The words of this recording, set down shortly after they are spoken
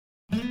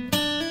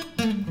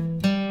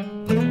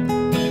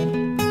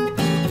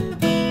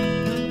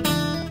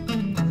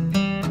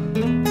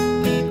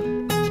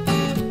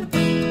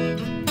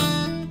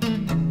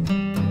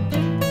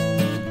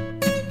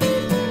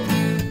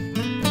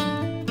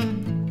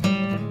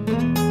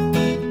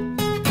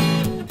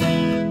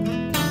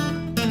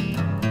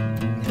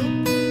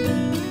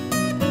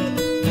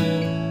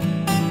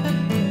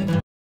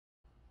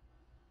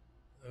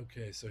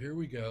Okay, so here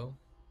we go.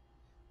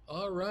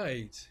 All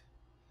right.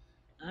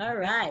 All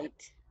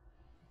right.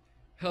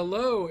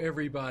 Hello,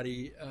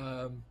 everybody.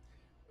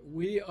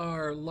 We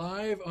are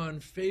live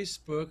on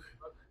Facebook.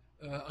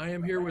 I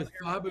am here with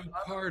Fabu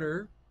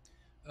Carter,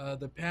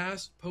 the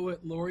past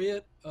Poet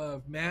Laureate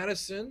of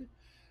Madison,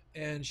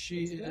 and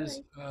she That's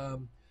is right.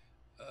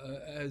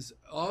 as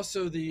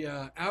also the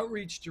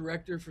outreach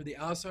director for the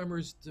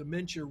Alzheimer's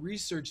Dementia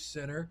Research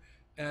Center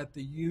at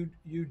the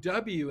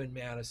UW in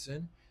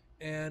Madison,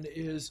 and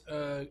is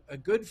a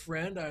good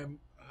friend.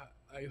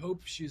 I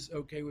hope she's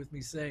okay with me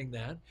saying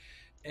that.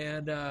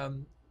 And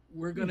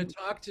we're going to Mhm.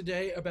 talk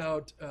today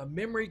about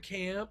Memory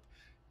Camp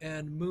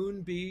and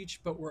Moon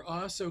Beach, but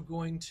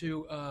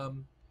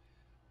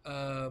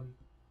um,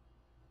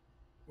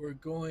 we're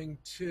going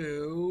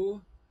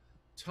to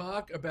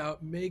talk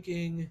about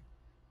making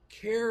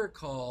care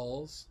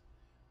calls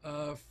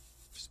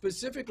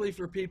specifically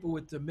for people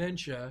with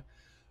dementia,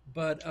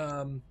 but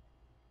um,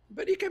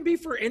 but it can be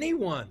for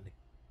anyone.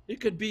 It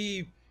could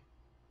be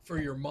for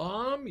your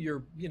mom.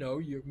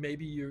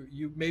 Maybe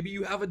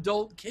you have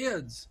adult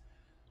kids.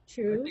 I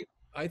True. think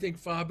I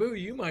think Fabu,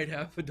 you might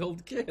have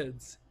adult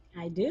kids.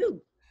 I do.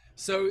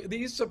 So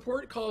these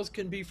support calls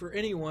can be for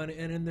anyone,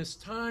 and in this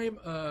time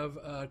of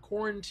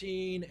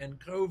quarantine and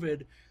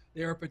COVID,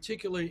 they are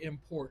particularly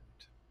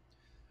important.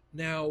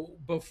 Now,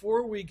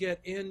 before we get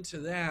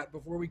into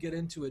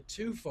it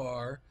too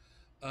far,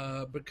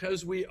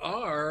 because we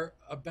are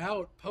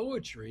about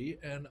poetry,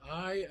 and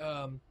I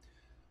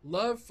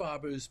love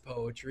Fabu's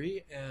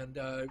poetry, and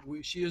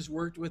she has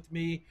worked with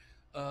me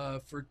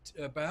for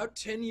about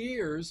 10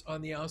 years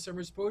on the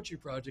Alzheimer's Poetry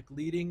Project,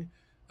 leading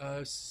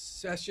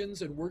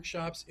sessions and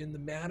workshops in the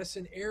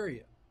Madison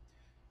area.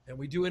 And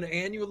we do an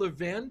annual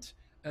event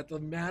at the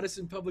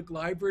Madison Public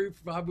Library.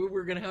 Fabu,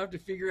 we're going to have to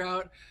figure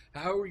out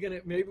how we're going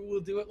to, maybe we'll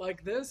do it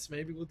like this,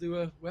 maybe we'll do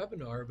a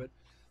webinar. But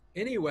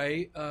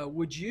anyway,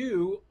 would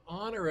you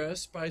honor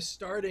us by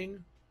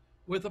starting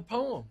with a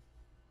poem?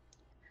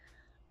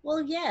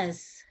 Well,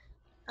 yes.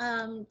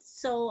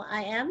 So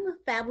I am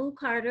Fabu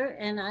Carter,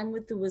 and I'm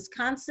with the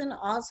Wisconsin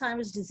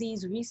Alzheimer's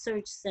Disease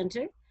Research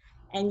Center.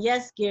 And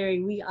yes,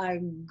 Gary, we are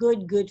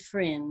good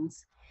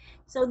friends.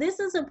 So this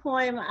is a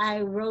poem I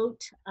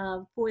wrote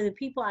for the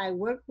people I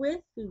work with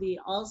through the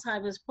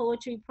Alzheimer's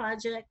Poetry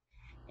Project,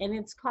 and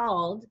it's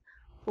called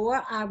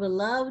For Our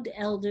Beloved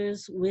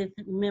Elders with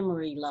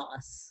Memory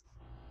Loss.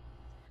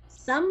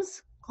 Some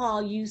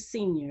call you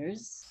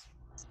seniors.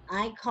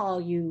 I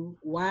call you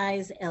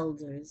wise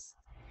elders,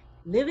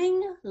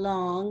 living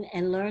long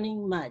and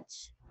learning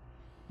much.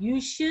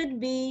 You should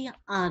be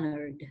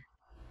honored.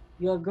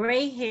 Your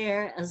gray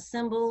hair a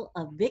symbol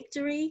of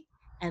victory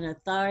and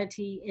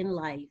authority in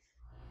life.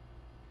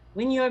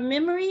 When your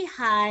memory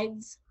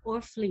hides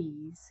or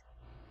flees,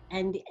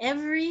 and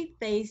every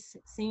face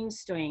seems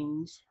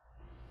strange,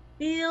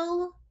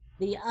 feel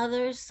the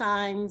other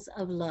signs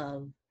of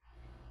love.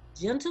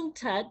 Gentle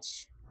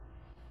touch,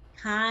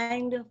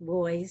 kind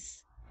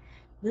voice,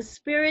 the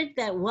spirit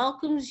that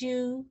welcomes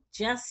you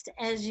just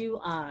as you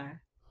are.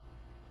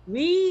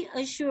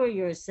 Reassure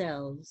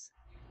yourselves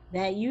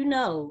that you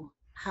know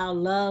how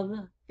love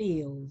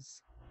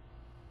feels,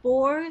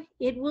 for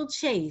it will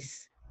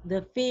chase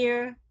the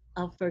fear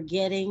of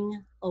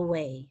forgetting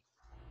away.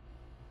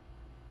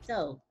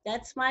 So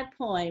that's my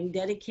poem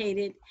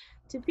dedicated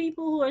to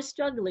people who are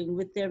struggling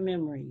with their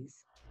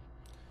memories.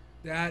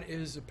 That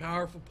is a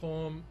powerful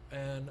poem,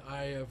 and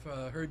I have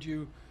heard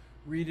you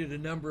read it a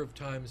number of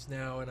times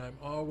now, and I'm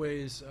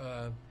always,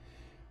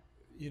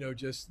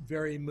 just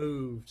very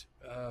moved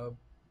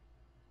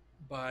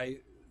by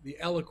the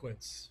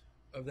eloquence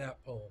of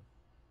that poem.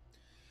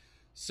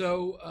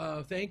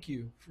 So thank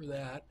you for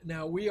that.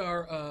 Now we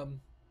are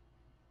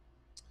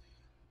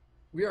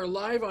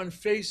live on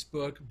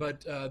Facebook,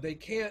 but they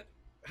can't.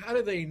 How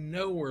do they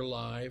know we're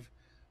live?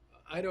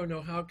 I don't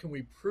know. How can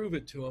we prove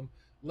it to them?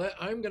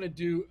 I'm gonna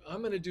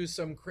do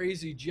some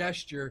crazy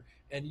gesture,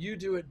 and you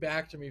do it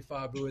back to me,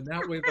 Fabu, and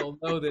that way they'll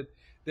know that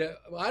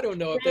I don't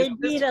know if We're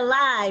indeed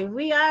alive.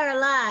 We are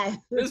alive.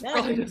 this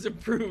probably doesn't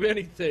prove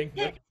anything,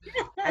 but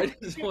I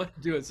just want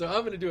to do it. So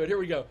I'm gonna do it. Here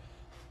we go.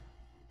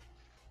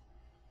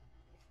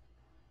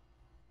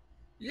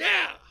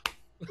 Yeah.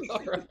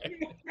 All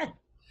right.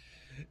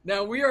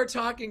 Now, we are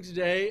talking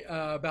today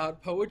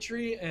about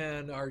poetry,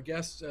 and our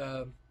guest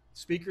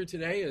speaker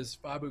today is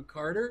Fabu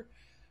Carter.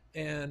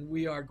 And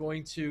we are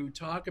going to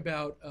talk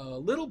about a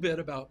little bit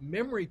about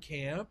Memory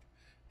Camp,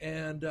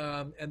 and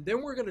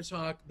then we're going to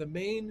talk the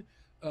main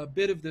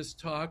bit of this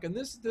talk, and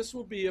this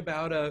will be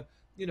about a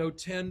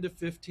 10 to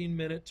 15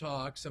 minute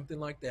talk, something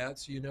like that.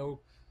 So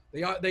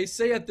they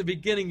say at the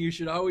beginning you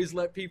should always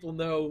let people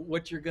know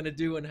what you're going to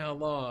do and how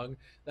long.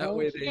 That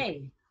way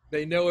Okay.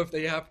 they know if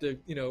they have to,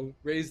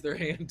 raise their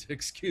hand to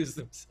excuse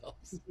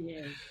themselves.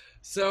 Yes.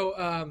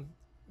 So,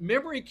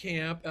 memory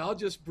camp. I'll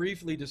just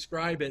briefly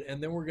describe it,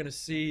 and then we're going to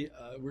see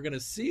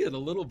it a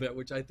little bit,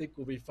 which I think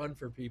will be fun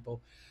for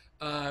people.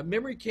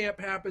 Memory camp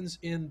happens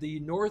in the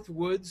North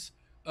Woods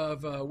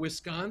of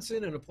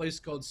Wisconsin in a place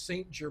called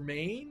St.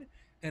 Germain,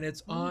 and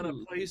it's on a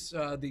Mm, place.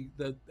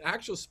 The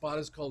actual spot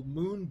is called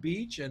Moon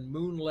Beach and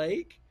Moon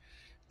Lake,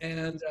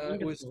 and that's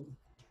wonderful.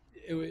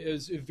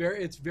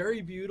 it's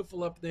very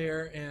beautiful up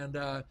there, and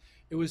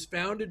it was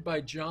founded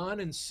by John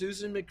and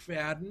Susan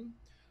McFadden,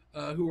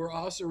 who were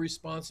also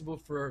responsible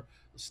for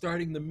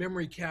starting the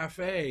Memory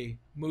Cafe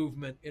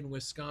movement in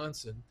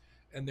Wisconsin.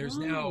 And there's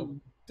now Mm,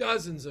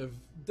 dozens of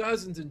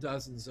dozens and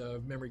dozens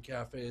of memory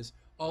cafes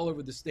all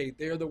over the state.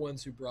 They're the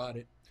ones who brought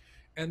it,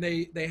 and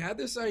they had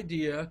this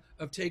idea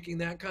of taking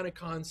that kind of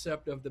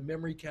concept of the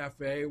memory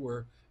cafe,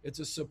 where it's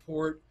a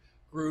support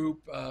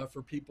group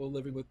for people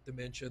living with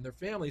dementia and their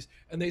families,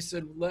 and they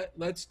said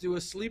let's do a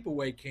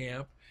sleepaway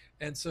camp.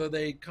 And so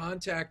they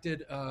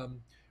contacted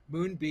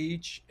Moon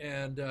Beach,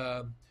 and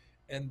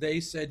they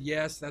said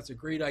yes, that's a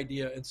great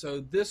idea. And so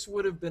this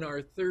would have been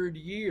our third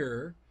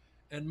year,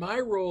 and my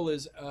role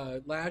is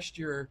last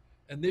year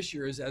and this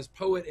year is as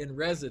poet in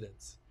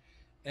residence.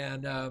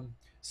 And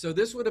so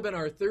this would have been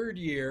our third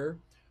year,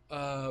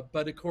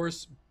 but of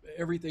course,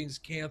 everything's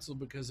canceled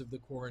because of the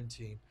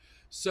quarantine.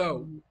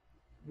 So mm,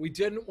 we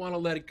didn't want to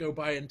let it go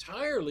by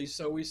entirely.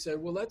 So we said,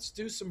 well, let's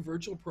do some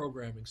virtual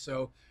programming.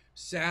 So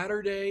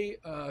Saturday,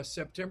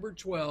 September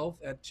 12th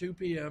at 2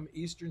 p.m.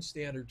 Eastern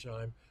Standard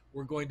Time,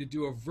 we're going to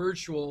do a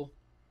virtual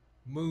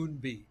Moon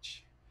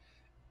Beach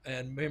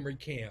and memory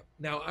camp.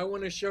 Now, I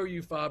want to show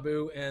you,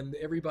 Fabu, and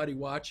everybody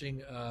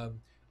watching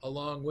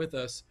along with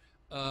us,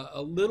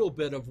 a little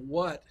bit of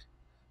what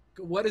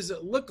does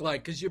it look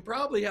like, because you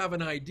probably have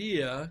an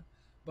idea,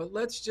 but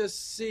let's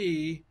just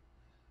see.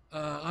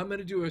 I'm going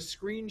to do a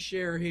screen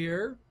share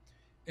here,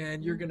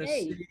 and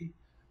okay.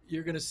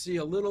 you're going to see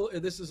a little.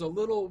 This is a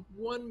little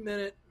 1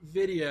 minute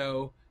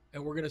video,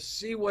 and we're going to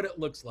see what it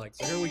looks like.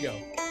 So here we go.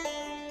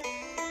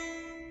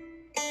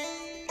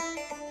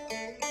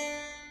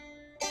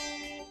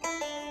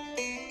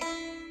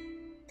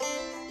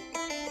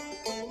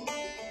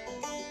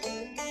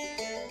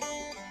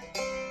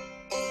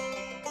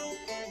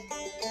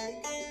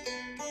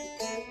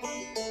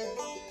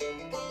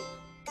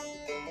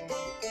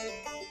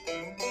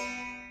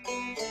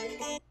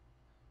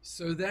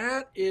 So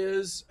that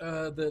is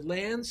the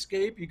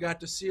landscape. You got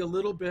to see a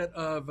little bit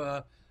of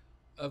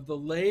the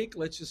lake.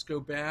 Let's just go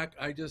back.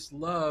 I just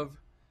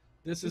love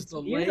this is It's the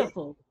lake,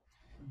 beautiful.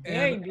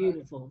 and Very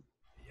beautiful.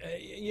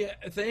 yeah,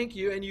 thank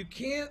you. And you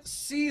can't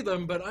see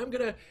them, but I'm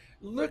gonna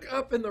look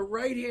up in the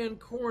right-hand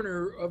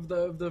corner of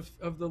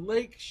the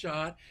lake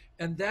shot,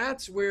 and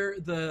that's where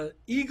the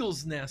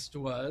eagle's nest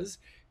was.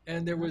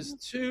 And there was Oh,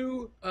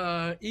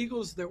 two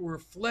eagles that were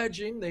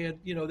fledging. They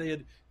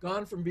had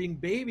gone from being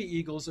baby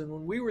eagles, and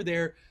when we were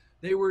there,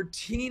 they were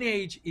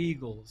teenage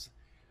eagles,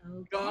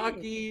 okay.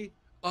 gawky,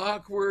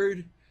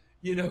 awkward,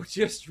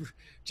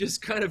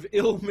 just kind of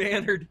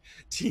ill-mannered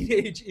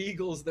teenage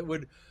eagles that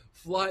would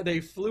fly. They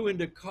flew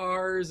into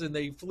cars and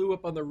they flew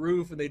up on the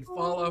roof and they'd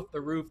fall Oh, off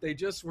the roof. They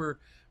just were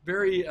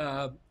very,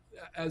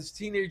 as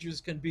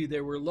teenagers can be.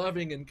 They were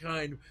loving and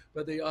kind,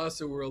 but they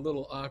also were a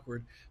little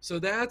awkward. So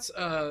that's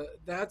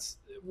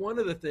one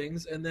of the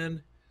things. And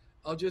then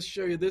I'll just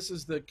show you. This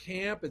is the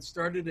camp. It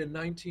started in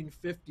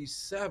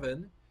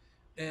 1957,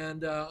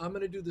 and I'm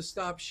going to do the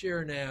stop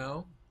share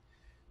now.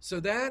 So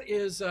that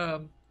is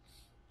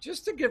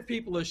just to give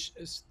people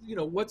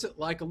what's it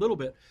like a little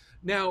bit.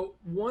 Now,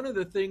 one of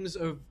the things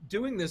of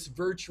doing this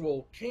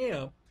virtual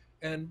camp,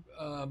 and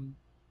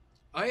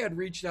I had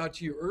reached out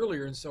to you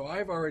earlier, and so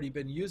I've already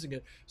been using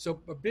it.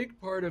 So a big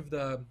part of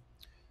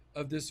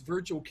this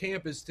virtual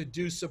camp is to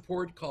do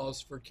support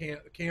calls for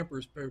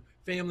campers, for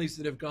families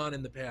that have gone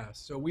in the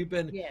past. So we've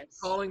been yes.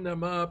 calling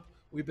them up.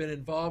 We've been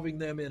involving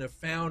them in a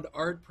found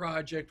art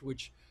project,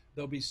 which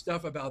there'll be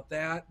stuff about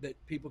that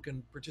people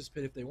can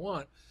participate if they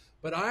want.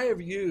 But I have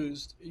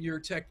used your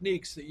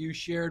techniques that you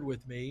shared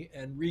with me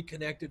and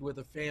reconnected with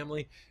a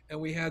family, and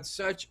we had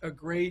such a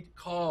great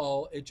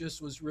call. It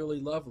just was really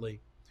lovely.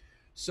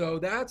 So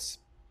that's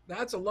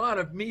a lot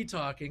of me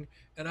talking,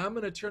 and I'm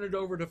going to turn it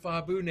over to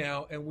Fabu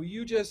now. And will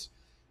you just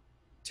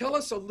tell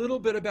us a little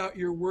bit about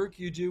your work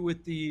you do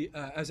with the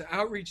as an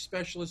outreach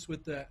specialist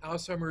with the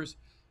Alzheimer's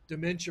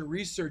Dementia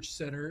Research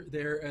Center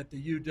there at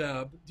the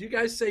UW? Do you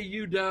guys say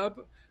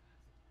UW?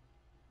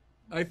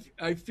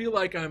 I feel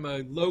like I'm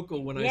a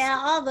local when I say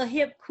Yeah, all the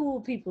hip, cool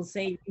people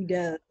say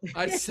UW.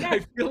 I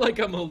feel like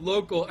I'm a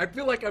local. I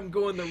feel like I'm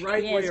going the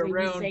right way Yes, when you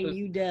around say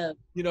the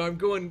UW.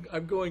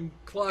 I'm going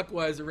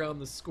clockwise around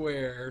the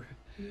square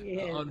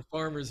Yes. on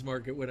farmers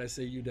market when I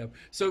say UW.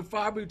 So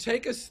Fabu,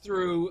 take us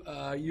through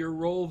your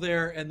role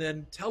there, and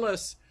then tell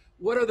us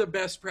what are the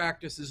best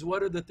practices.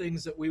 What are the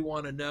things that we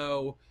want to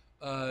know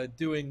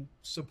doing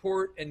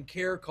support and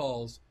care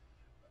calls?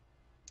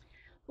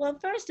 Well,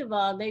 first of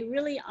all, they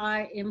really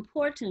are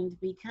important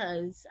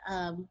because,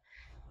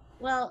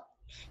 well,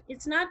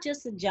 it's not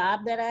just a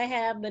job that I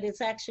have, but it's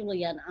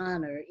actually an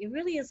honor. It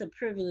really is a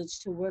privilege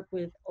to work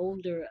with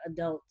older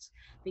adults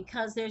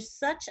because they're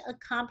such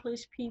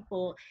accomplished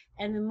people,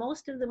 and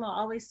most of them are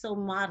always so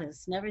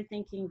modest, never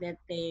thinking that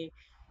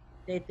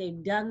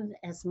they've done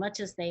as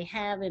much as they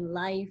have in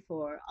life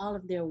or all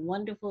of their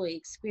wonderful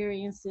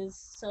experiences.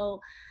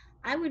 So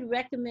I would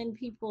recommend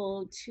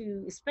people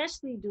to,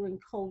 especially during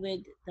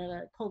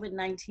the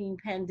COVID-19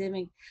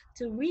 pandemic,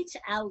 to reach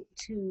out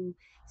to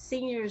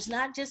seniors,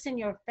 not just in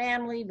your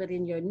family, but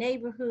in your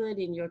neighborhood,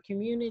 in your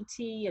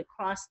community,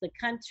 across the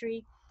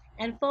country.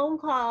 And phone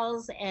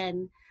calls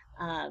and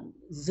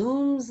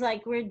Zooms,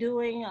 like we're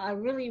doing, are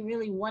really,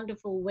 really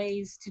wonderful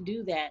ways to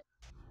do that.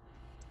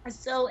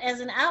 So, as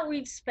an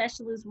outreach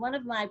specialist, one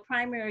of my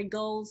primary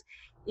goals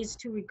is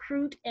to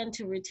recruit and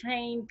to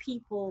retain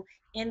people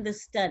in the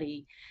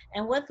study.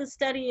 And what the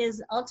study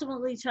is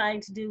ultimately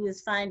trying to do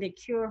is find a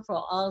cure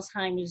for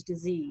Alzheimer's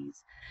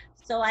disease.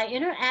 So, I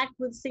interact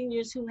with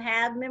seniors who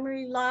have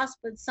memory loss,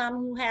 but some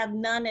who have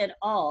none at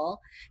all,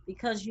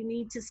 because you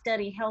need to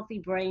study healthy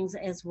brains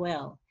as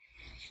well.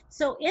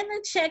 So in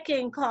the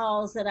check-in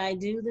calls that I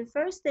do, the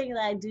first thing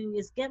that I do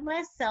is get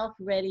myself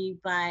ready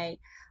by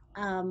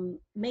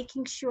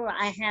making sure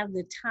I have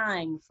the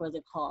time for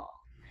the call.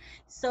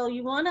 So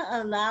you want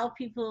to allow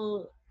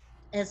people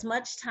as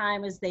much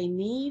time as they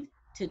need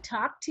to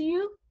talk to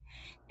you.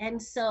 And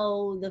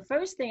so the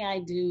first thing I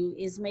do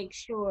is make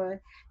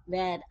sure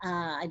that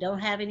I don't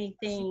have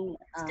anything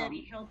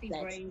Study healthy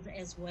that's brains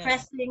as well.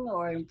 pressing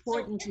or So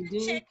important in to the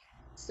do, check,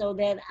 so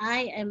that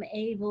I am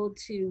able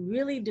to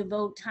really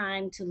devote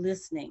time to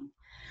listening.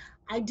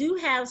 I do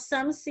have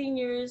some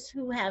seniors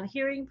who have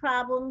hearing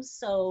problems,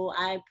 so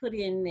I put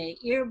in the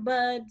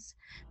earbuds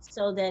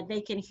so that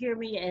they can hear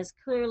me as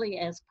clearly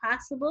as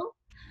possible.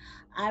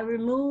 I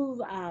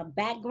remove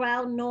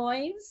background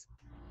noise,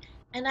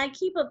 and I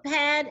keep a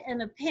pad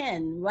and a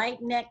pen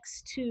right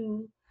next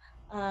to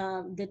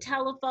the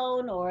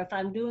telephone, or if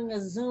I'm doing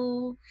a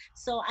Zoom,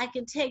 so I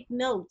can take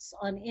notes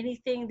on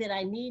anything that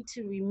I need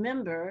to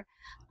remember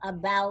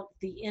about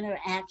the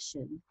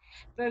interaction.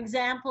 For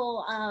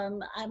example,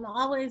 I'm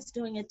always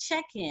doing a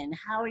check in.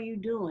 How are you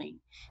doing?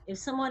 If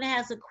someone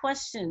has a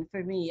question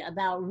for me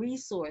about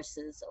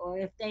resources, or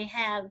if they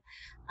have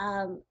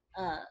um,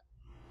 uh,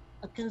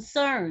 a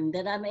concern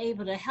that I'm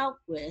able to help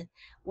with,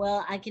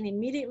 well, I can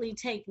immediately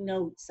take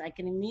notes. I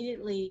can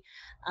immediately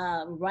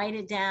write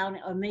it down,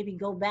 or maybe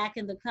go back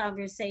in the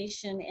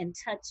conversation and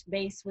touch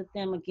base with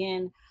them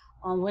again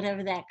on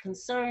whatever that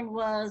concern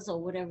was or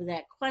whatever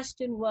that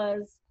question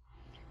was.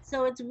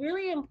 So it's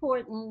really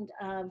important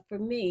for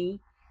me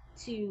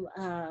to,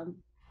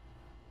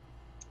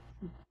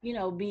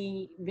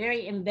 be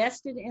very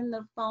invested in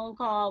the phone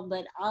call,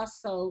 but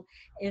also,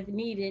 if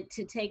needed,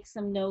 to take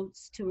some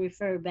notes to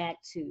refer back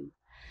to.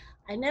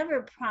 I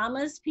never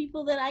promise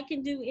people that I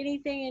can do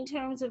anything in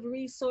terms of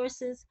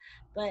resources,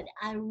 but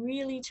I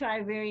really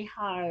try very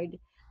hard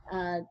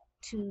uh,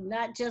 to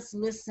not just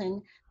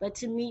listen, but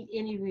to meet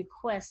any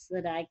requests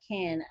that I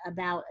can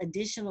about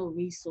additional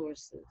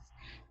resources.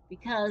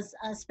 Because,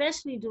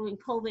 especially during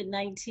COVID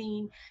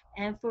 19,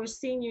 and for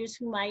seniors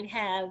who might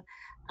have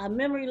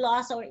memory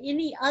loss or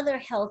any other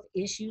health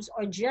issues,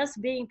 or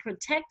just being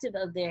protective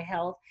of their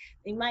health,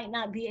 they might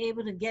not be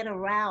able to get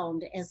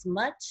around as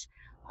much,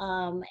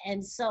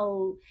 and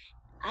so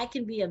I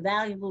can be a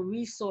valuable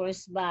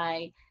resource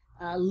by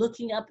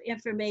looking up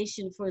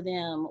information for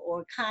them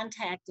or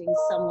contacting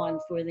someone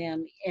for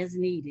them as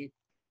needed.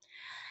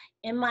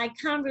 In my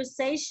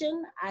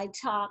conversation, I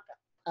talk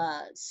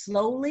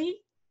slowly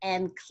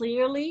and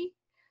clearly.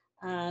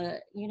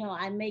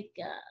 I make,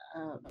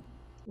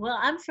 well,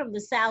 I'm from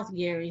the South,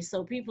 Gary,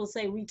 so people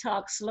say we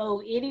talk slow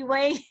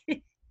anyway.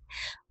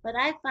 But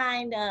I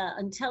find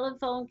on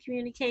telephone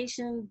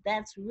communication,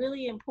 that's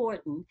really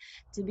important,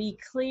 to be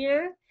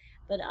clear,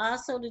 but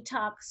also to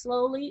talk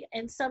slowly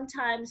and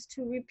sometimes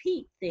to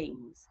repeat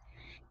things.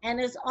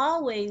 And as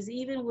always,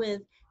 even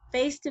with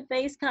face to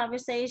face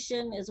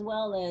conversation as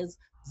well as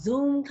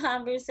Zoom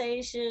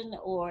conversation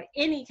or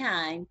any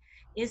kind,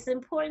 it's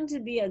important to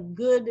be a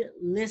good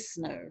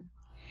listener.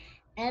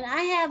 And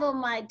I have on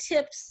my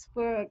tips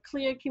for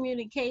clear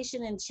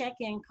communication and check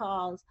in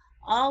calls: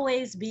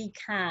 always be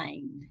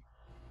kind.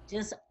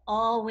 Just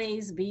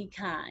always be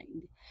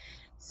kind.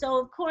 So,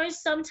 of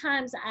course,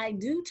 sometimes I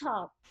do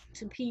talk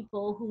to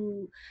people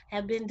who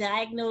have been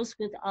diagnosed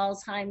with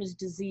Alzheimer's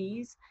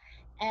disease,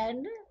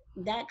 and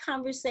that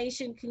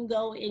conversation can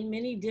go in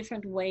many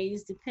different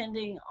ways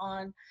depending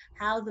on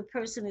how the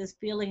person is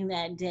feeling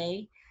that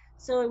day.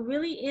 So, it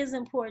really is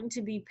important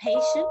to be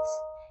patient,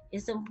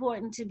 it's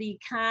important to be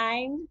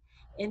kind,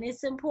 and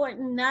it's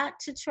important not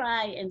to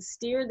try and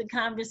steer the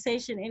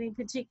conversation any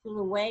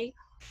particular way,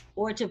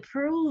 or to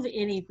prove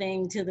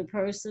anything to the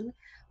person,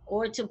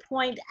 or to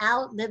point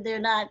out that they're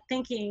not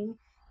thinking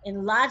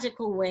in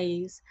logical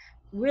ways.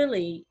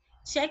 Really,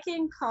 check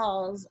in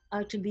calls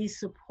are to be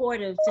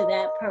supportive to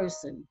that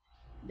person.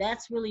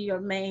 That's really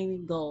your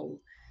main goal: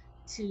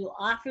 to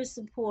offer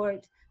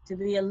support, to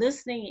be a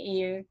listening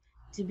ear,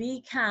 to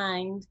be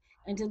kind,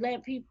 and to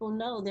let people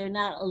know they're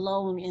not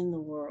alone in the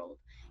world.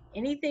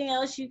 Anything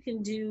else you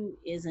can do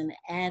is an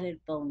added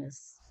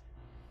bonus.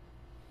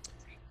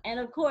 And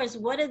of course,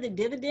 what are the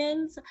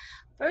dividends?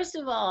 First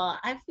of all,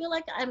 I feel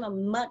like I'm a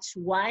much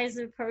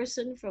wiser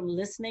person from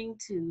listening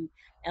to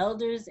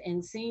elders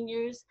and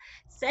seniors.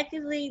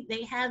 Secondly,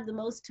 they have the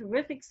most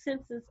terrific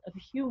senses of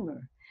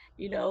humor.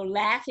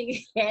 laughing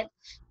at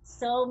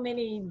so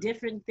many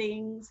different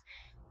things.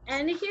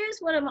 And here's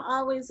what I'm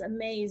always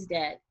amazed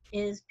at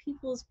is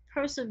people's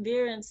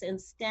perseverance and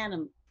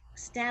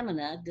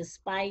stamina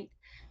despite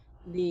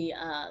the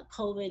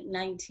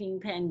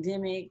COVID-19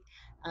 pandemic,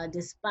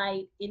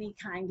 despite any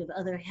kind of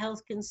other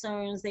health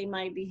concerns they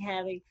might be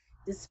having,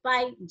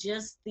 despite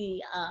just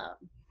the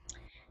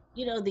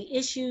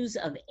issues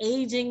of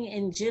aging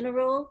in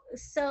general.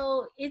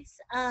 So it's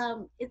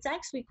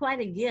actually quite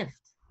a gift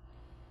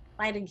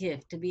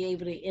to be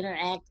able to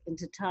interact and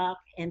to talk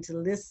and to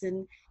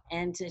listen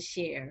and to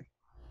share.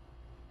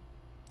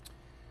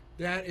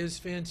 That is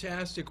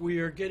fantastic. We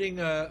are getting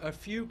a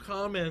few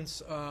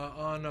comments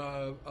on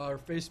our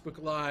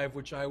Facebook Live,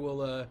 which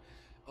I'll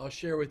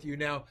share with you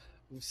now.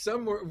 For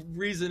some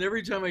reason,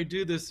 every time I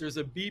do this, there's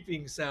a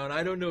beeping sound.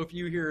 I don't know if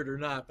you hear it or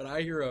not, but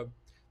I hear a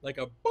like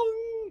a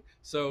boom.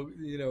 So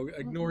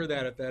ignore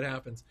that if that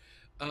happens.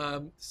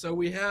 So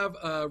we have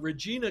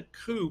Regina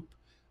Coop,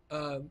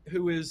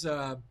 who is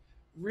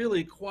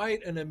really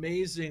quite an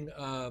amazing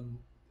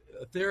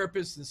a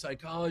therapist and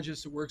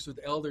psychologist who works with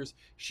elders.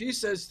 She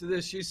says to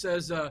this, she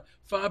says,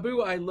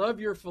 Fabu, I love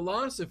your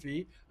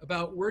philosophy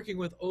about working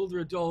with older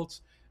adults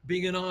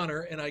being an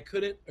honor, and I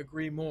couldn't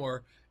agree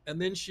more.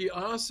 And then she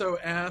also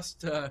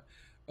asked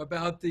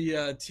about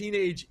the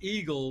teenage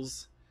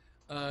eagles.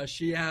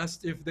 She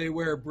asked if they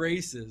wear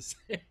braces.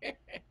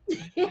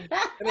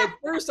 And at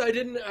first I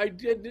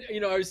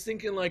was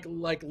thinking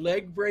like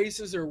leg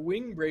braces or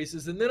wing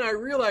braces, and then I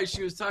realized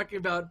she was talking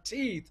about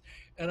teeth,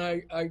 and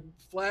I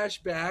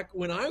flashed back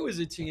when I was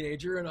a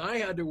teenager and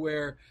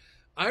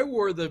I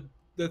wore the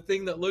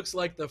thing that looks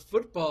like the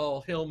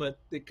football helmet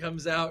that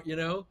comes out,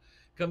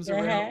 comes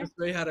around. Uh-huh.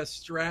 They had a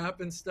strap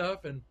and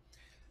stuff, and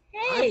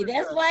I Hey,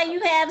 that's why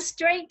you have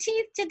straight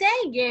teeth today,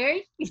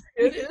 Gary.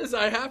 it is.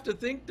 I have to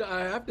thank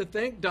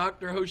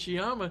Dr.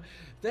 Hoshiyama.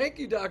 Thank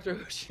you, Dr.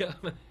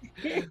 Hoshiyama.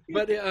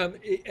 But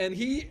and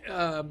he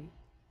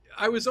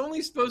I was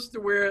only supposed to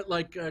wear it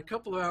like a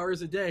couple of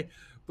hours a day,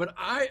 but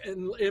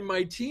in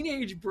my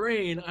teenage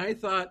brain I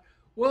thought,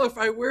 well, if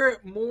I wear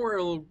it more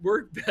it'll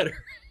work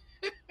better.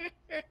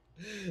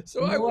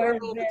 So I wore More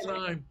it all the better.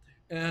 time.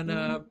 And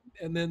Mhm.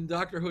 and then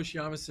Dr.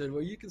 Hoshiyama said,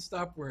 well, you can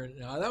stop wearing it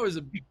now. That was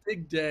a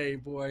big day,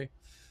 boy.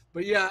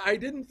 But yeah, I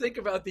didn't think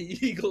about the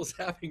Eagles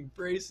having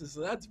braces,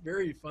 so that's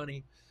very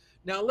funny.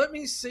 Now let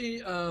me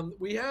see.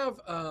 We have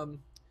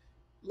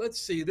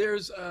let's see.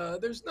 There's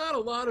not a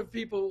lot of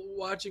people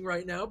watching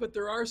right now, but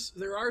there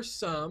are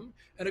some,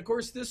 and of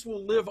course this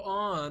will live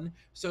on,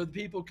 so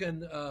people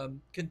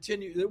can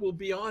continue. It will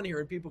be on here,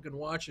 and people can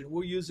watch it.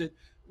 We'll use it.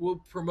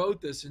 We'll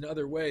promote this in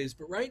other ways.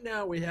 But right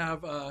now we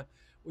have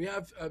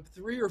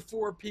 3 or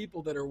 4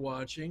 people that are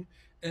watching,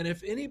 and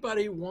if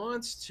anybody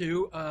wants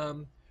to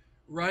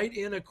write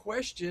in a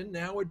question,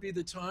 now would be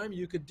the time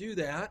you could do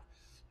that,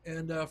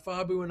 and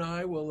Fabu and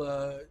I will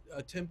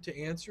attempt to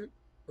answer it,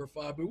 or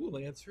Fabu will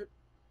answer it.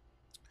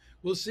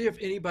 We'll see if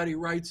anybody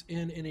writes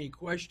in any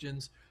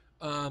questions.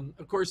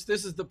 Of course,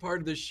 this is the part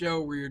of the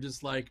show where you're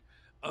just like,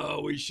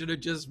 "Oh, we should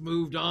have just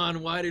moved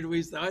on. Why did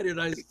we? Why did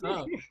I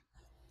stop?"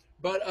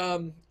 But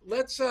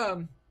let's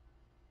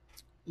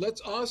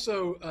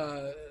also,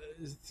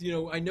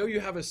 I know you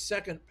have a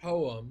second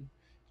poem,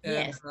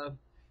 and Yes.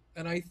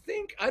 I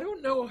think I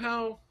don't know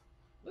how.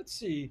 Let's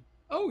see.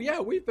 Oh yeah,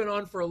 we've been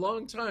on for a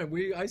long time.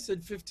 I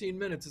said 15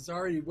 minutes. It's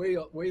already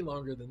way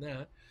longer than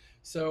that.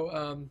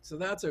 So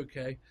that's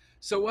okay.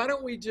 So why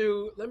don't we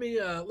do? Let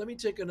me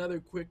take another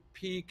quick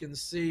peek and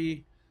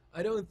see.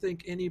 I don't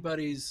think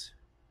anybody's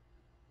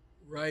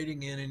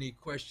writing in any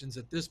questions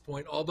at this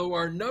point. Although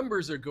our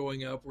numbers are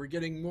going up, we're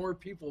getting more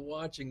people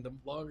watching the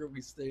longer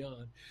we stay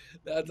on.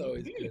 That's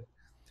always good.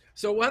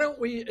 So why don't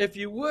we, if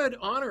you would,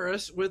 honor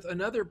us with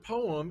another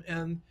poem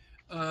and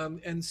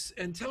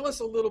tell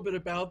us a little bit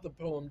about the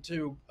poem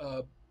too,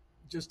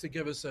 just to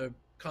give us a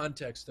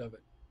context of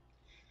it.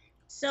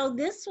 So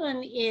this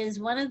one is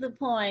one of the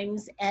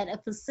poems at a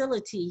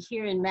facility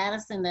here in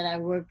Madison that I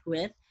worked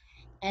with.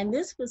 And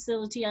this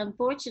facility,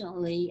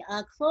 unfortunately,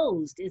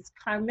 closed. It's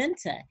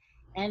Carmenta,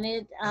 and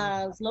it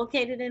is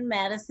located in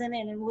Madison,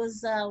 and it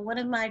was one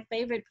of my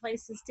favorite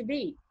places to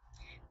be.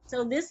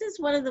 So this is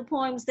one of the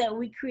poems that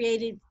we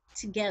created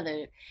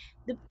together.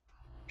 The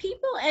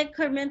people at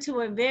Carmenta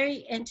were very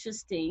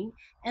interesting,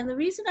 and the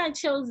reason I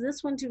chose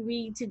this one to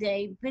read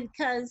today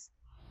because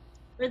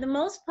for the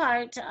most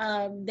part,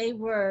 they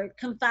were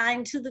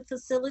confined to the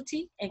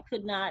facility and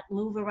could not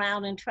move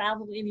around and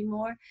travel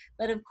anymore.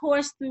 But of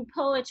course, through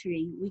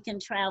poetry, we can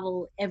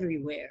travel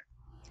everywhere.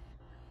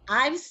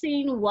 I've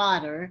Seen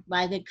Water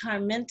by the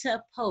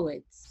Carmenta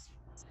Poets.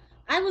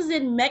 I was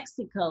in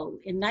Mexico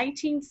in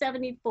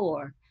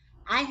 1974.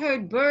 I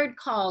heard bird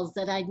calls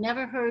that I'd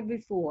never heard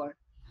before.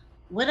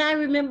 What I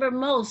remember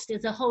most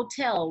is a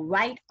hotel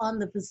right on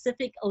the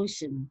Pacific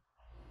Ocean.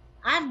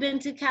 I've been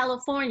to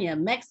California,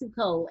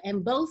 Mexico,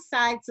 and both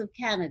sides of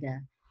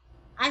Canada.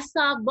 I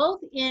saw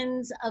both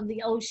ends of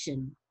the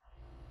ocean.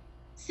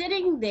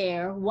 Sitting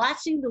there,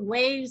 watching the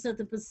waves of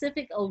the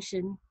Pacific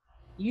Ocean,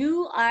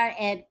 you are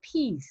at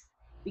peace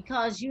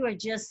because you are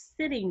just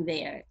sitting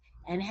there.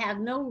 and have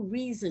no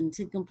reason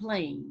to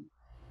complain.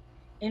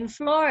 In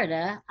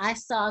Florida, I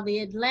saw the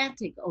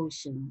Atlantic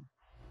Ocean.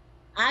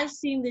 I've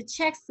seen the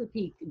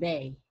Chesapeake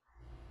Bay.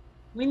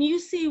 When you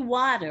see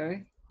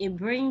water, it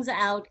brings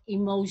out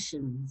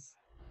emotions.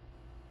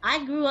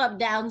 I grew up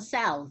down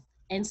south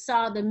and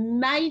saw the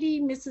mighty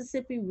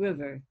Mississippi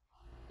River.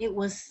 It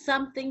was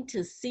something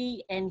to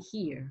see and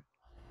hear.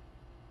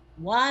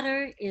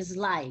 Water is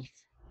life.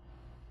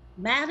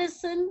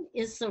 Madison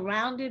is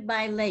surrounded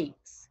by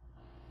lakes.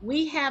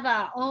 We have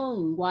our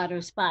own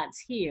water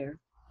spots here.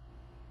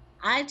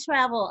 I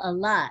travel a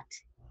lot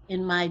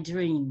in my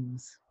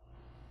dreams.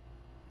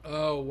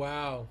 Oh,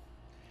 wow.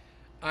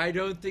 I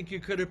don't think you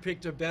could have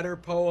picked a better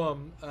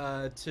poem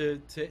to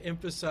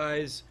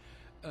emphasize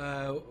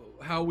uh,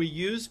 how we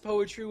use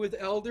poetry with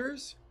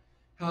elders,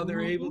 how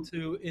they're able Mhm.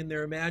 to, in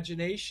their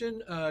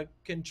imagination,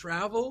 can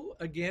travel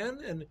again,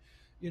 and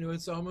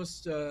it's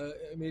almost, I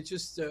mean, it's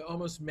just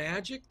almost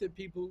magic that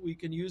we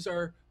can use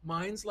our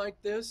minds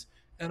like this,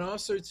 and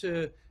also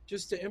to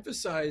just to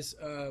emphasize,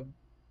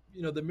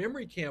 the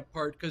memory camp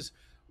part, because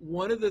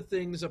one of the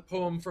things, a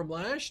poem from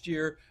last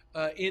year,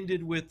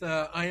 ended with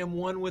 "I am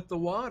one with the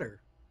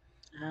water."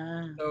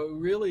 Ah. So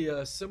really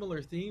a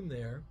similar theme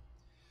there.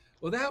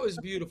 Well, that was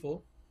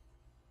beautiful.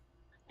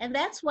 And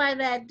that's why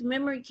that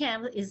memory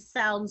camp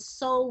sounds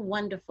so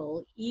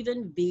wonderful,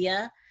 even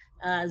via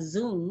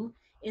Zoom,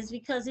 is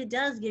because it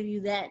does give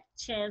you that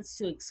chance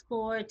to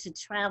explore, to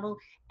travel,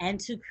 and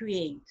to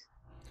create.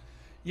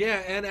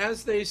 Yeah, and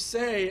as they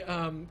say,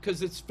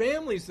 because it's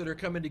families that are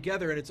coming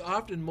together, and it's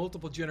often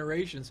multiple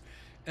generations.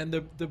 And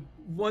the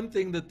one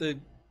thing that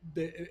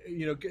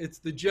it's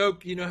the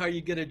joke. You know how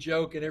you get a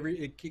joke,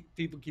 and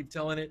people keep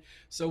telling it.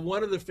 So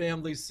one of the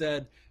families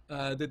said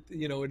that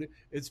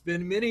it's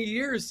been many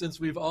years since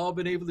we've all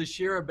been able to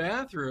share a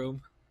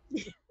bathroom,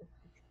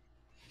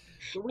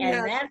 but we And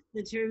had that's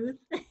the truth.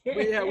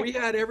 we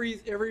had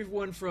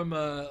everyone from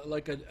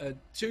like a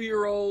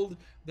 2-year-old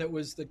that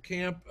was the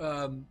camp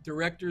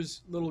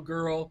director's little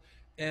girl,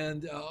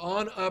 and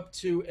on up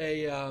to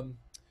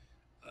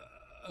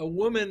a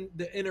woman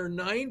in her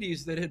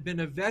 90s that had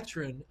been a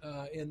veteran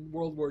in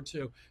World War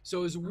II. So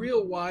it was a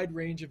real Mhm. wide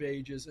range of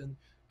ages,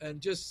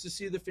 and just to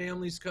see the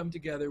families come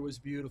together was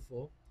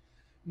beautiful.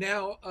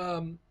 Now,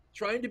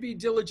 trying to be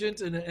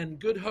diligent and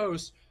good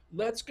host,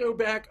 let's go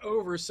back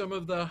over some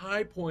of the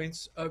high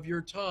points of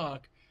your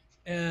talk.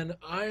 And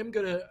I'm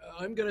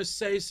gonna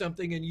say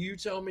something, and you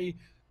tell me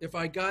if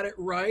I got it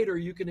right, or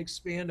you can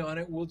expand on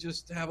it. We'll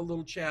just have a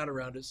little chat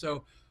around it.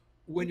 So,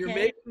 when you're Okay.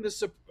 making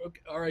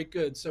okay, all right,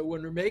 good. So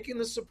when we're making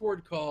the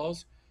support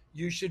calls,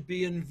 you should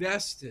be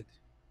invested.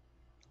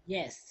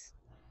 Yes.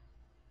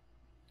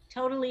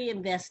 Totally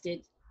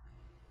invested.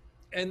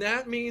 And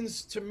that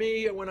means to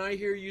me, when I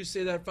hear you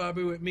say that,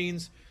 Fabu, it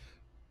means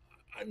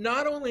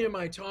not only am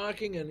I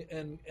talking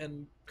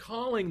and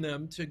calling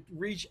them to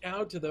reach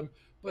out to them,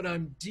 but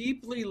I'm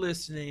deeply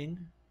listening,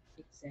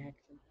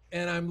 Exactly.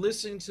 and I'm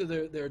listening to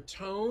their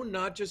tone,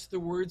 not just the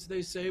words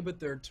they say, but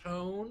their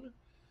tone.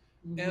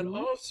 And Hmm.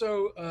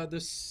 also, the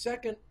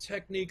second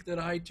technique that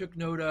I took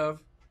note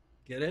of,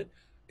 get it,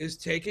 is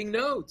taking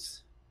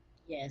notes.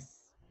 Yes.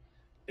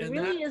 It And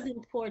that, really is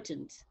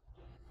important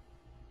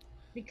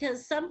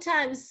because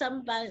sometimes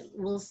somebody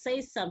will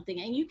say something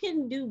and you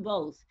can do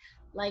both.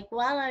 Like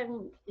while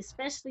I'm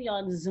especially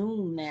on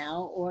Zoom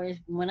now or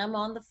when I'm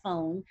on the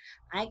phone,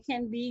 I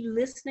can be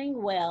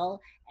listening well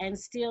and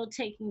still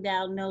taking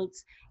down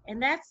notes,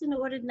 and that's in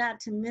order not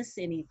to miss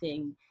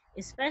anything,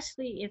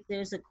 especially if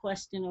there's a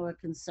question or a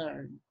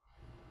concern.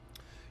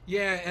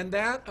 yeah, and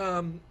that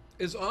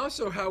is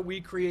also how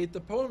we create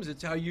the poems.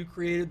 It's how you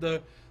created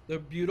the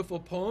beautiful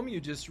poem you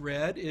just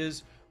read.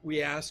 Is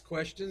we ask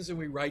questions and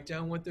we write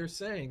down what they're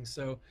saying.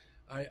 So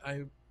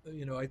I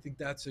I think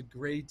that's a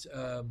great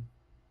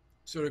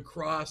sort of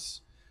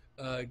cross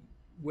uh,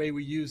 way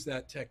we use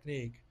that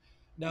technique.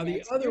 Now the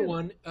That's other true.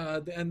 one,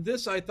 and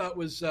this I thought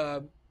was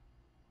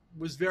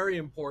very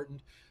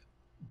important.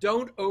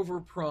 Don't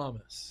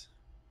overpromise.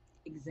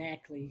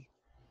 Exactly.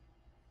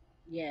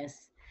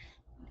 Yes.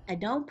 I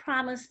don't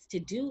promise to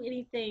do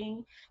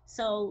anything.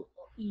 So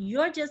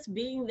you're just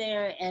being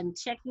there and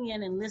checking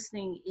in and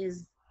listening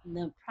is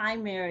the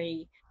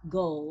primary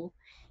goal.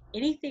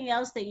 Anything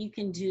else that you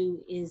can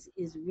do is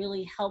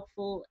really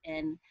helpful,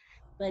 and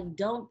but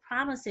don't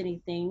promise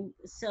anything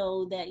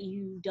so that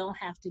you don't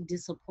have to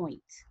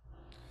disappoint.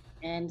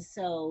 And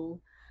so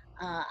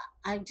uh,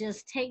 I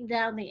just take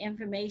down the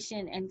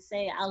information and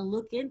say I'll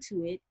look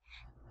into it,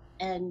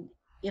 and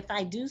if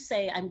I do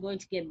say I'm going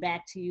to get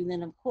back to you,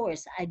 then of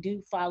course I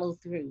do follow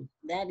through.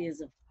 That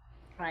is of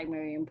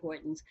primary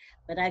importance.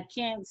 But I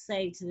can't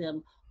say to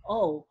them,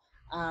 oh,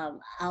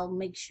 I'll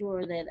make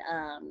sure that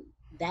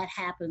that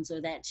happens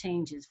or that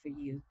changes for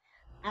you.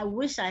 I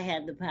wish I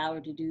had the power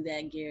to do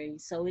that, Gary.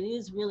 So it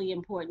is really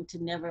important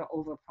to never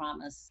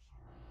overpromise.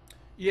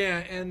 Yeah,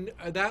 and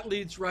that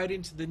leads right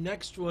into the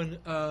next one.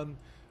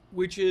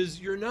 which is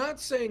you're not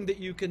saying that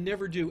you can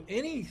never do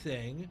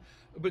anything,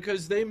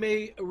 because they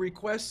may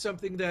request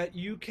something that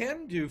you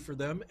can do for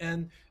them,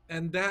 and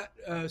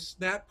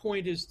that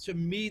point is to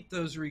meet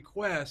those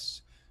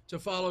requests, to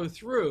follow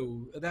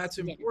through. That's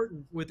Yes,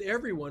 important with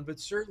everyone, but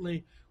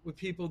certainly with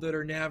people that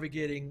are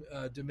navigating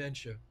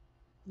dementia.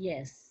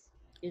 yes,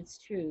 it's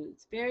true.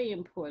 It's very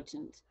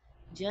important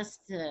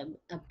just to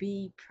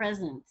be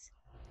present.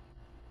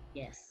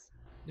 Yes.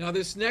 Now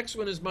this next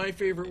one is my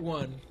favorite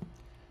one,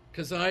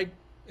 because I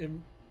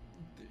am,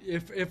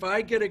 if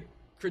I get a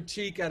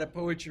critique at a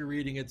poetry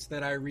reading, it's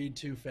that I read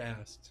too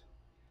fast.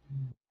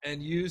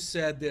 And you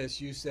said this,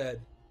 you said,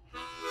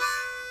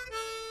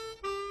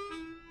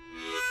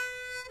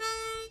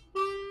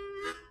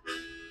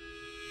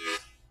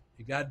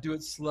 you got to do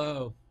it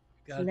slow.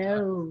 You got to talk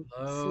Slow,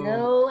 slow,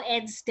 slow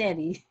and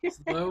steady.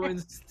 slow and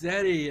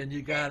steady. And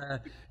you got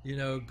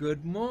to,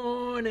 good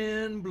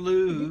morning,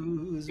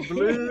 blues,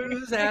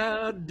 blues,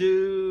 how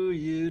do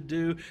you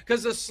do?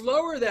 Because the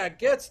slower that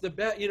gets, the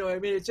better, I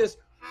mean, it's just,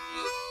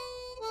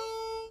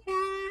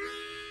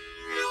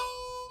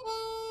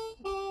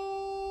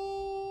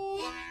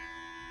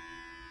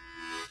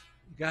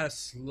 you got to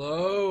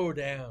slow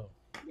down.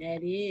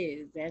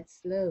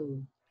 That's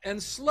slow.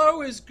 And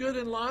slow is good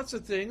in lots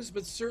of things,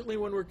 but certainly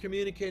when we're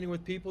communicating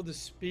with people, to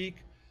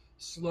speak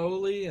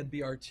slowly and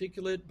be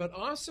articulate. But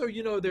also,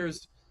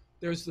 there's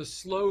the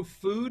slow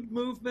food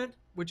movement,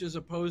 which is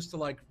opposed to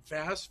like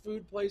fast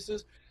food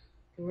places.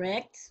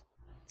 Correct.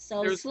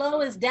 So There's slow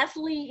is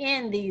definitely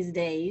in these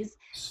days.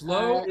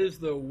 slow Uh, is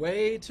the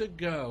way to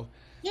go.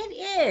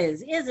 it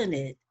is, isn't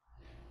it?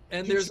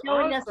 And It's there's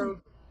showing us,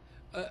 also,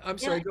 I'm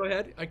yeah, sorry, go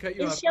ahead. I cut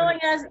you it's off. Go ahead.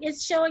 showing us,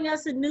 it's showing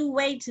us a new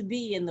way to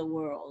be in the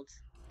world.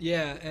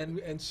 Yeah,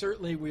 and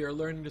certainly we are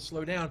learning to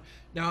slow down.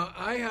 Now,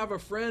 I have a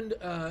friend,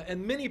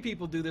 and many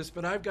people do this,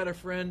 but I've got a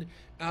friend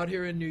out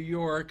here in New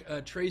York,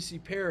 Tracy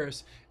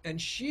Paris, and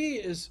she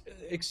is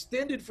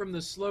extended from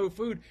the slow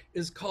food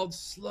is called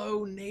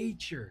slow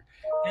nature,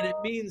 and it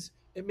means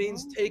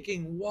Oh,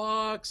 taking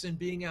walks and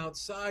being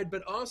outside,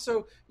 but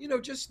also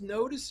just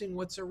noticing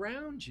what's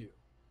around you.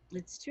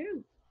 it's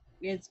true.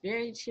 It's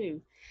very true.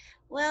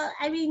 Well,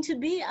 I mean, to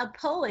be a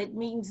poet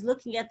means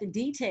looking at the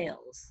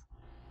details.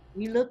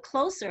 We look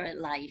closer at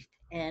life,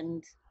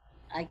 and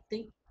I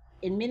think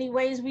in many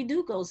ways we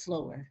do go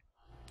slower.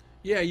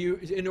 Yeah, you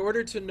in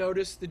order to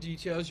notice the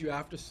details, you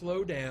have to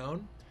slow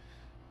down.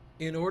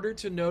 In order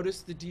to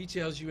notice the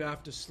details, you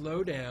have to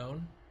slow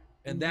down.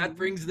 And that Hmm.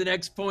 brings the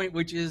next point,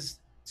 which is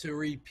to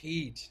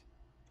repeat.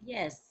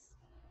 Yes,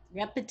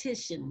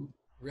 repetition.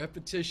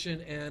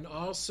 Repetition. And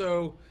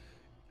also,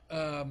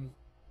 um,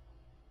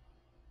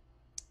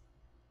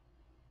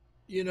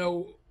 you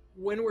know,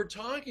 when we're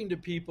talking to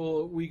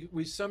people,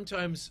 we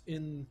sometimes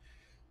in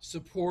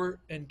support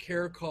and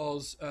care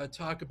calls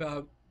talk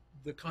about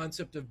the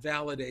concept of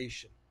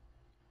validation.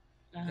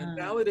 And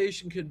Uh,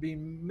 validation can be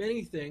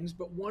many things,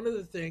 but one of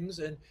the things,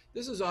 and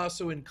this is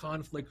also in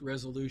conflict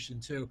resolution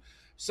too,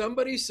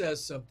 somebody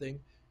says something,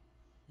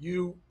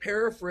 you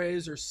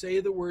paraphrase or say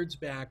the words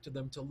back to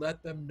them to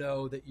let them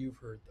know that you've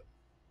heard them.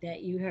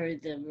 that you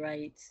heard them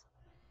right.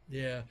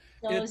 Yeah.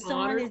 So It if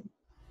someone honors, is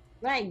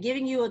right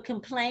giving you a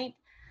complaint,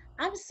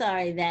 I'm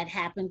sorry that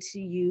happened to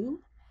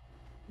you.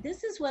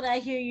 This is what I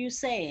hear you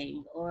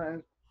saying,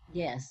 or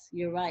yes,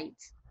 you're right.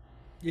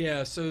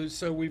 yeah,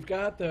 so we've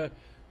got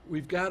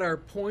our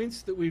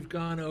points that we've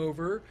gone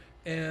over,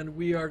 and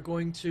we are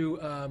going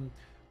to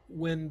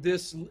when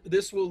this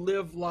will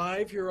live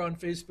live here on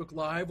Facebook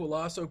Live. We'll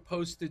also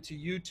post it to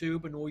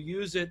YouTube, and we'll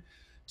use it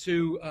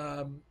to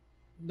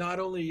not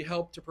only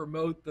help to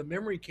promote the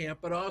memory camp,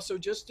 but also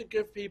just to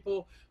give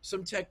people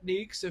some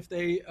techniques if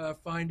they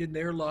find in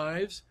their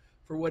lives,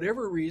 for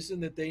whatever reason,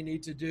 that they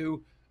need to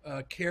do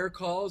care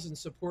calls and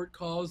support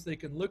calls. They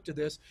can look to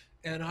this,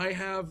 and I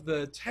have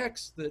the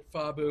text that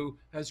Fabu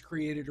has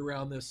created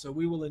around this. So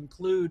we will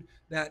include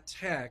that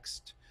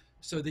text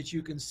so that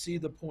you can see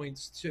the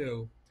points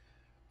too.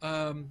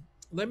 Um,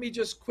 Let me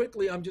just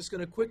quickly, I'm just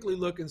going to quickly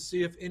look and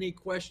see if any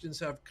questions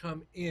have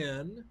come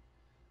in.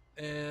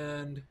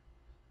 And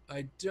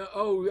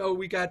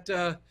we got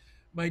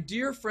my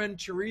dear friend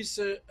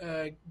Teresa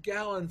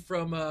Gallon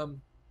from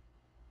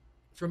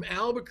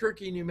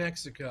Albuquerque, New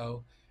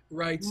Mexico,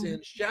 writes Mhm.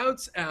 in,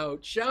 shouts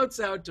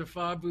out to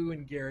Fabu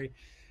and Gary.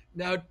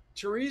 Now,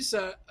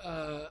 Teresa,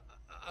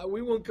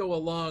 we won't go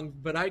along,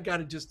 but I got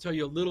to just tell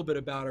you a little bit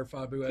about her,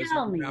 Fabu, as we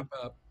Tell me. wrap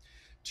up.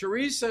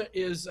 Teresa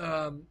is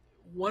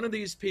one of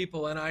these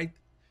people, and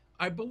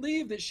I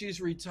believe that she's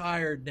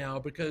retired now,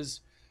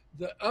 because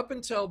the up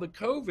until the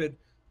COVID,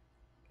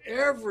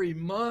 every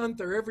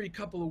month or every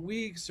couple of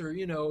weeks, or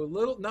a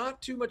little,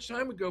 not too much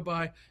time would go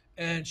by,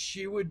 and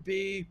she would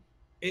be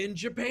in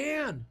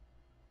Japan,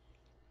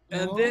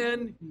 and Oh,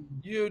 then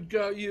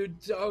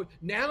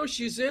now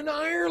she's in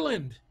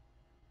Ireland,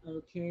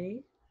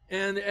 okay.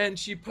 and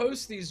she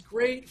posts these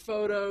great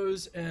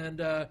photos,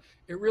 and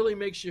it really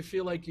makes you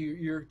feel like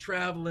you're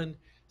traveling.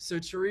 So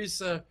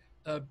Teresa,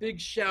 a big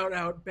shout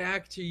out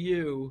back to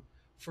you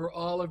for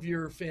all of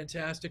your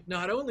fantastic.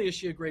 Not only is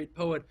she a great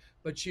poet,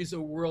 but she's a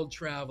world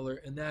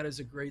traveler, and that is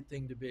a great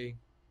thing to be.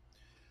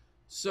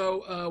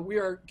 So we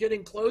are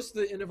getting close to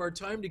the end of our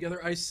time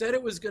together. I said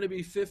it was going to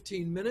be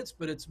 15 minutes,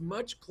 but it's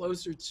much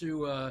closer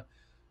to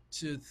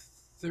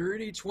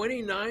 30,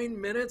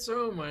 29 minutes.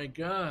 Oh my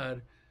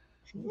God.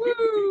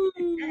 Woo!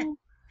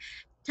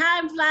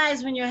 Time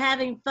flies when you're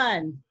having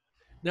fun.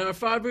 Now,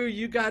 Fabu,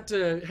 you got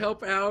to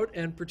help out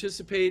and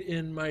participate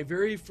in my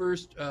very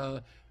first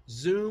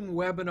Zoom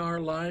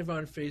webinar live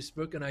on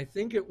Facebook, and I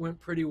think it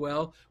went pretty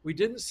well. We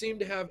didn't seem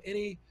to have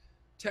any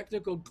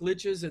technical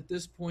glitches at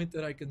this point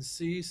that I can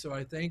see, so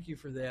I thank you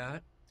for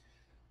that.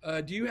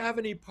 Do you have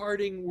any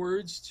parting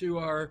words to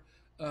our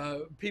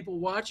people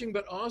watching,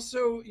 but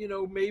also,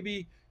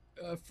 maybe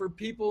for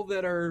people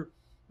that are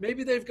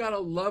maybe they've got a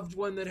loved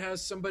one that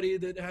has somebody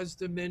that has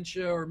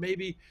dementia, or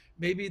maybe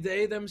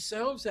they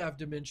themselves have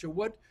dementia.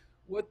 What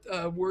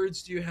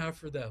words do you have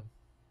for them?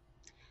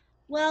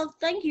 Well,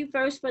 thank you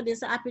first for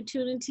this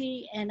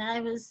opportunity. And I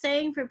was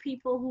saying for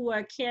people who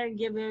are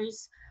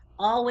caregivers,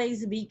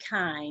 always be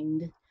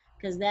kind,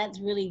 because that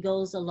really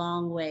goes a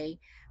long way.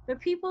 For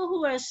people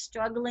who are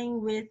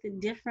struggling with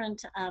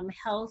different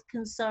health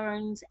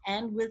concerns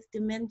and with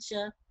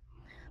dementia,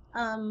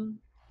 um,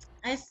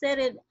 I said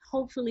it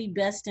hopefully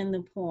best in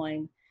the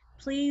poem.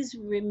 Please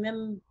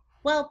remember,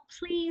 well,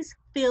 please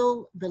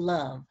feel the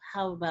love.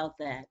 How about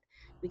that?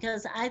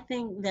 Because I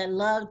think that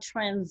love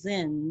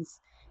transcends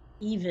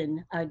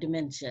even our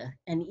dementia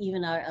and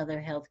even our other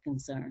health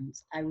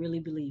concerns. I really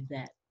believe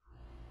that.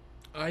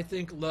 I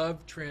think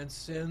love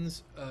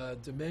transcends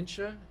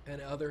dementia and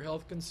other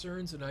health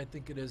concerns, and I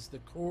think it is the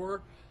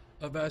core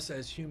of us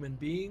as human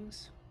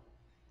beings.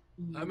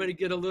 I'm Mhm. going to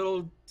get a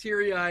little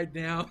teary eyed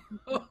now.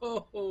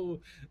 Oh,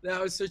 that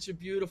was such a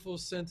beautiful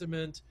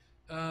sentiment.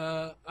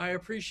 I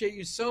appreciate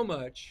you so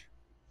much.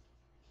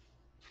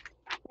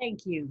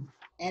 Thank you,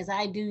 as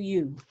I do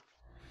you.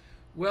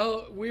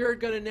 Well, we are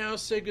going to now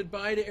say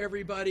goodbye to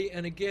everybody.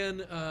 And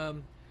again,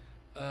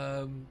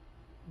 um,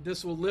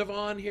 this will live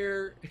on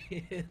here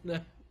in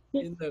the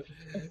Facebook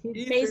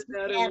Ethernet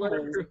and annals.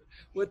 whatever,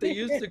 what they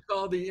used to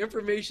call the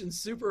information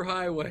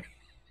superhighway.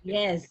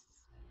 Yes.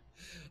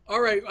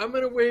 All right, I'm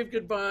going to wave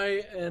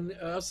goodbye, and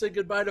I'll say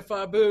goodbye to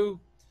Fabu,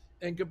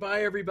 and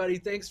goodbye, everybody.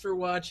 Thanks for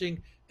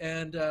watching,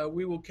 and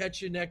we will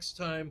catch you next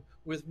time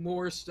with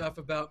more stuff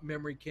about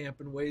memory camp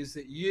and ways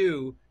that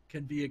you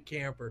can be a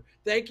camper.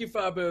 Thank you,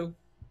 Fabu.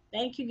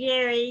 Thank you,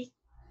 Gary.